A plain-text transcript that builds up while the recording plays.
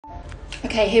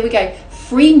Okay, here we go.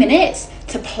 3 minutes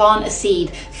to plant a seed.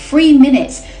 3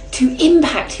 minutes to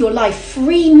impact your life.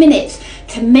 3 minutes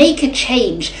to make a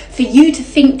change, for you to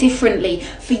think differently,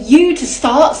 for you to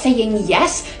start saying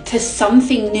yes to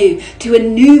something new, to a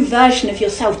new version of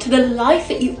yourself, to the life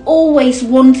that you always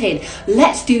wanted.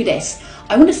 Let's do this.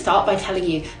 I want to start by telling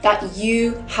you that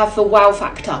you have the wow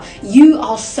factor. You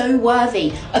are so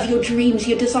worthy of your dreams,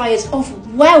 your desires,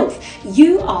 of wealth.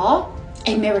 You are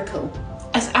a miracle.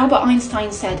 As Albert Einstein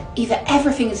said, either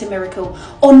everything is a miracle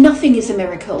or nothing is a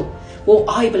miracle. Well,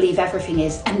 I believe everything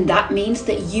is, and that means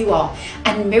that you are.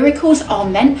 And miracles are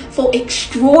meant for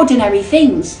extraordinary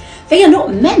things. They are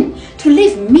not meant to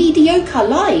live mediocre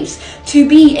lives, to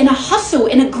be in a hustle,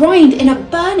 in a grind, in a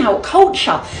burnout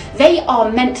culture. They are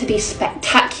meant to be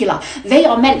spectacular. They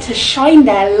are meant to shine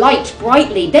their light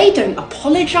brightly. They don't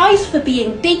apologize for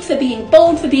being big, for being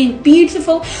bold, for being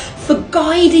beautiful, for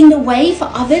guiding the way for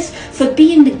others, for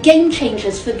being the game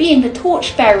changers, for being the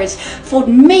torch bearers, for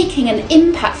making an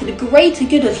impact for the greater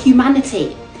good of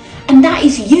humanity. And that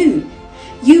is you.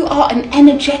 You are an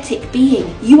energetic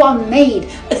being. You are made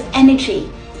of energy.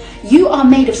 You are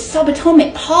made of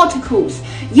subatomic particles.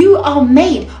 You are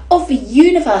made of the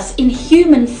universe in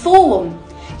human form.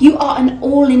 You are an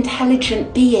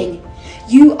all-intelligent being.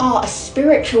 You are a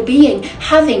spiritual being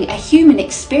having a human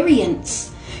experience.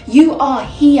 You are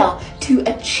here to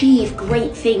achieve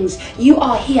great things. You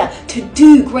are here to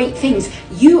do great things.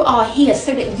 You are here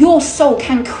so that your soul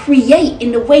can create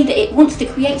in the way that it wants to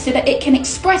create, so that it can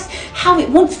express how it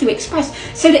wants to express,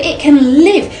 so that it can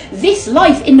live this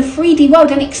life in the 3D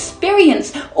world and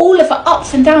experience all of the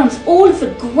ups and downs, all of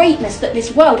the greatness that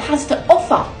this world has to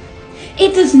offer.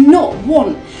 It does not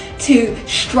want to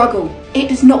struggle. It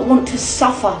does not want to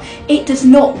suffer. It does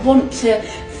not want to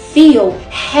feel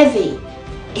heavy.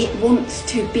 It wants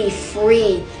to be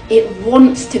free. It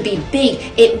wants to be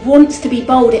big. It wants to be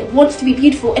bold. It wants to be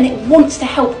beautiful. And it wants to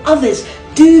help others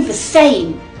do the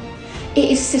same. It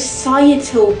is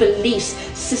societal beliefs,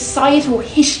 societal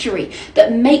history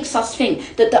that makes us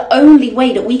think that the only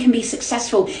way that we can be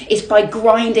successful is by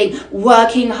grinding,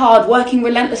 working hard, working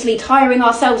relentlessly, tiring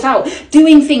ourselves out,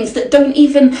 doing things that don't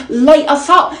even light us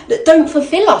up, that don't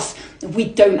fulfill us. We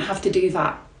don't have to do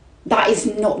that. That is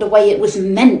not the way it was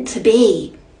meant to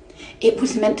be. It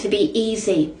was meant to be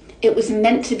easy. It was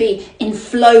meant to be in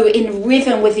flow, in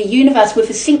rhythm with the universe, with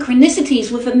the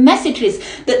synchronicities, with the messages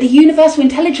that the universal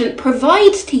intelligence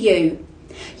provides to you.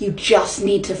 You just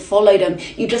need to follow them.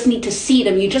 You just need to see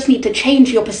them. You just need to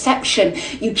change your perception.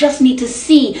 You just need to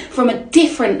see from a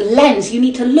different lens. You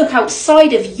need to look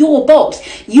outside of your box.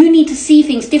 You need to see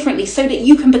things differently so that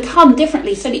you can become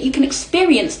differently, so that you can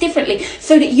experience differently,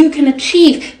 so that you can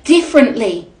achieve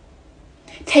differently.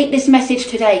 Take this message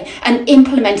today and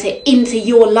implement it into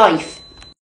your life.